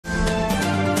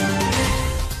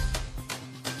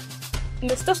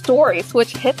Missed the stories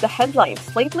which hit the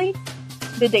headlines lately?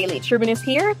 The Daily Tribune is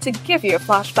here to give you a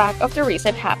flashback of the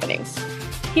recent happenings.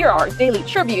 Here are Daily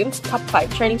Tribune's top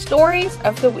 5 trending stories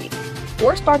of the week.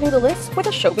 We're starting the list with a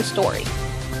showbiz story.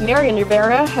 Marian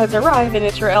Rivera has arrived in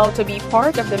Israel to be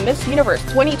part of the Miss Universe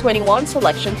 2021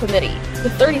 selection committee. The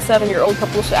 37-year-old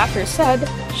Kapuso actor said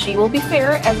she will be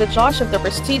fair as a judge of the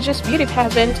prestigious beauty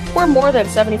pageant where more than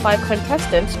 75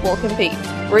 contestants will compete.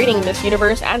 Reigning Miss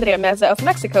Universe Andrea Meza of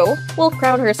Mexico will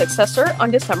crown her successor on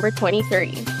December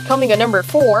 23. Coming at number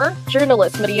 4,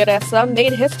 journalist Ressa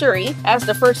made history as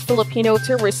the first Filipino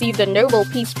to receive the Nobel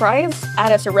Peace Prize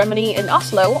at a ceremony in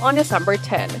Oslo on December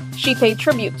 10. She paid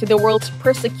tribute to the world's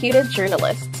persecuted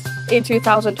journalists. In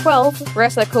 2012,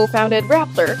 Ressa co-founded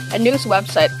Rappler, a news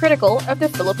website critical of the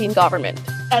Philippine government.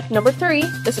 At number 3,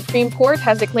 the Supreme Court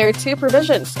has declared 2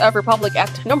 provisions of Republic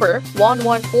Act No.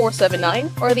 11479,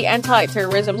 or the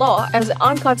anti-terrorism law, as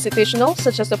unconstitutional,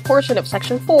 such as a portion of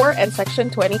Section 4 and Section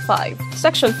 25.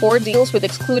 Section 4 deals with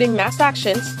excluding mass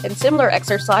actions and similar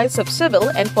exercise of civil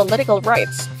and political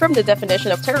rights from the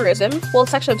definition of terrorism, while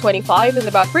Section 25 is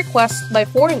about requests by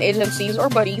foreign agencies or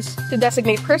bodies to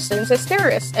designate persons as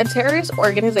terrorists and terrorist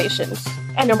organizations.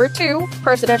 At number 2,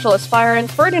 presidential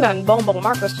aspirant Ferdinand Bongbong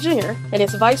Marcos Jr. and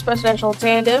his vice presidential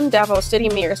tandem Davao City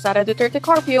Mayor Sara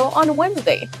Carpio on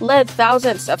Wednesday led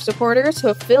thousands of supporters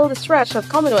who filled the stretch of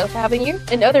Commonwealth Avenue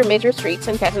and other major streets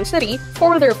in Quezon City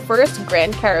for their first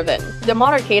grand caravan. The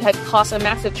motorcade had caused a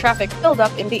massive traffic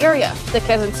buildup in the area. The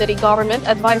Quezon City government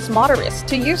advised motorists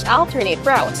to use alternate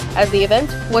routes as the event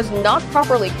was not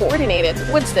properly coordinated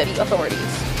with city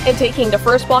authorities. And taking the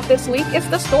first block this week is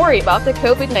the story about the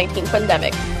COVID-19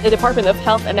 pandemic. The Department of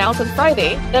Health announced on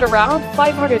Friday that around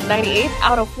 598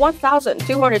 out of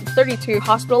 1,232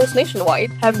 hospitals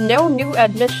nationwide have no new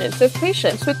admissions of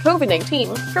patients with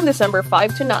COVID-19 from December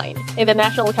 5 to 9. In the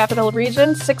National Capital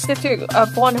Region, 62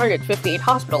 of 158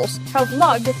 hospitals have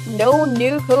logged no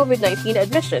new COVID-19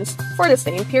 admissions for the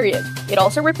same period. It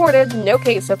also reported no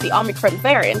case of the Omicron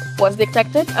variant was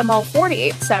detected among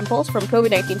 48 samples from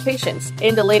COVID-19 patients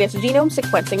in the latest genome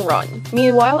sequencing run.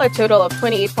 Meanwhile, a total of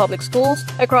 28 public schools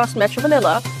across Metro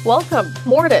Manila welcomed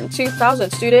more than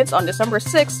 2,000 students on December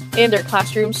 6 in their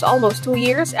classrooms almost 2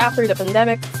 years after the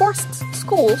pandemic forced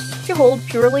schools to hold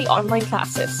purely online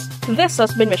classes. This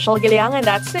has been Michelle Giliang, and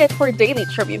that's it for Daily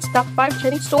Tribune's Top 5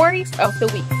 Trending Stories of the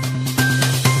Week.